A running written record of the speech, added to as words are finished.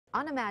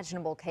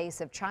Unimaginable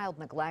case of child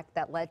neglect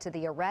that led to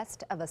the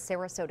arrest of a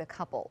Sarasota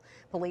couple.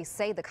 Police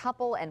say the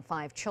couple and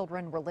 5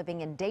 children were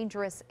living in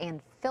dangerous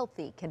and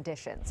filthy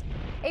conditions.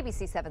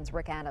 ABC 7's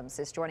Rick Adams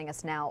is joining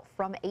us now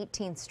from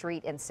 18th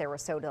Street in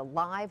Sarasota,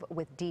 live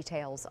with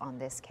details on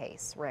this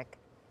case. Rick.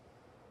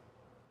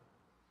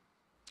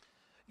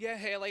 Yeah,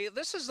 Haley,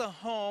 this is the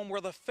home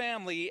where the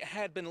family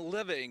had been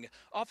living.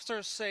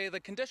 Officers say the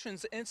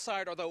conditions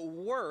inside are the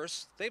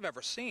worst they've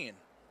ever seen.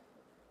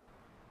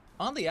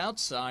 On the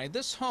outside,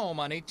 this home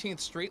on 18th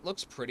Street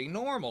looks pretty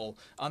normal.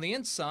 On the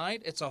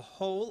inside, it's a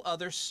whole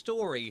other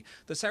story.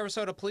 The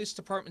Sarasota Police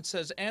Department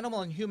says animal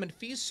and human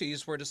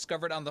feces were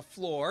discovered on the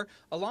floor,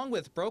 along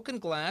with broken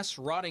glass,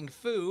 rotting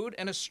food,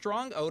 and a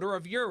strong odor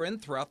of urine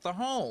throughout the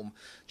home.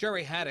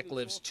 Jerry Haddock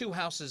lives 2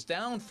 houses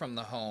down from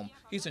the home.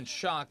 He's in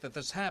shock that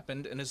this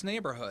happened in his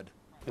neighborhood.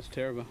 It's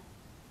terrible.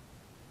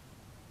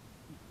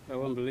 I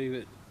wouldn't believe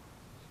it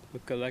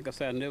because, like I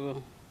said, I never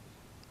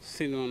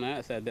seen it on the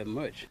outside that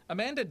much.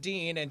 Amanda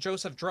Dean and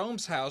Joseph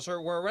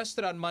Dromeshauser were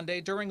arrested on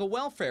Monday during a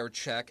welfare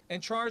check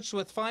and charged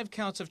with 5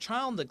 counts of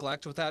child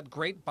neglect without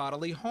great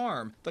bodily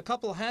harm. The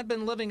couple had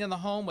been living in the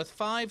home with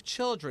 5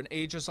 children,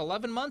 ages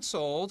 11 months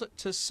old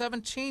to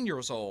 17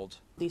 years old.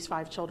 These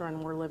 5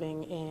 children were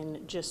living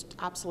in just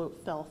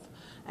absolute filth.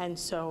 And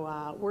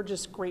so we're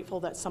just grateful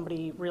that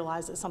somebody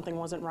realized that something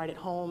wasn't right at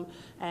home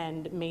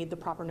and made the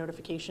proper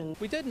notification.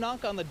 We did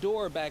knock on the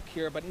door back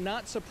here, but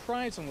not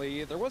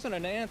surprisingly, there wasn't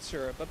an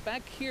answer. But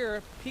back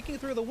here, peeking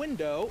through the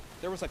window,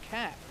 there was a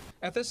cat.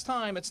 At this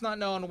time, it's not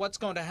known what's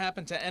going to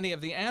happen to any of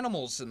the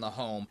animals in the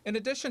home. In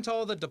addition to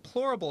all the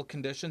deplorable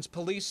conditions,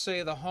 police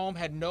say the home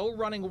had no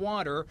running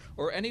water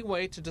or any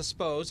way to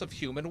dispose of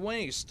human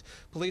waste.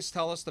 Police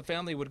tell us the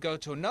family would go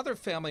to another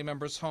family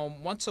member's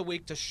home once a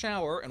week to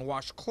shower and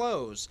wash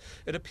clothes.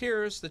 It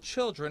appears the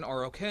children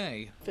are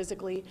okay.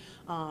 Physically,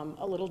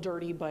 a little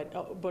dirty, but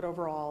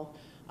overall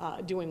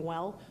doing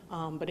well.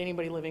 But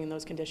anybody living in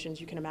those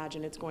conditions, you can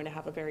imagine it's going to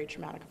have a very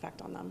traumatic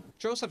effect on them.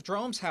 Joseph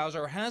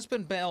Dromeshauser has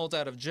been bailed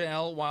out of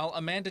jail while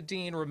Amanda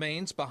Dean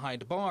remains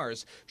behind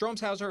bars.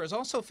 Dromeshauser is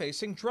also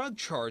facing drug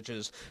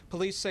charges.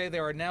 Police say they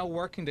are now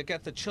working to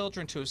get the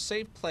children to a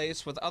safe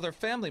place with other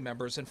family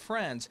members and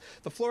friends.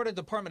 The Florida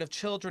Department of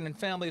Children and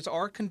Families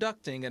are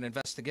conducting an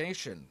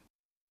investigation.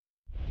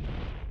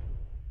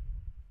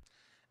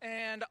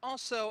 And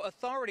also,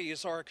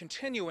 authorities are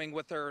continuing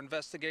with their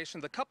investigation.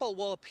 The couple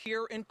will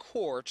appear in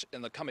court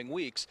in the coming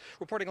weeks.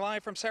 Reporting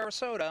live from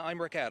Sarasota, I'm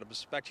Rick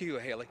Adams. Back to you,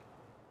 Haley.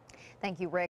 Thank you, Rick.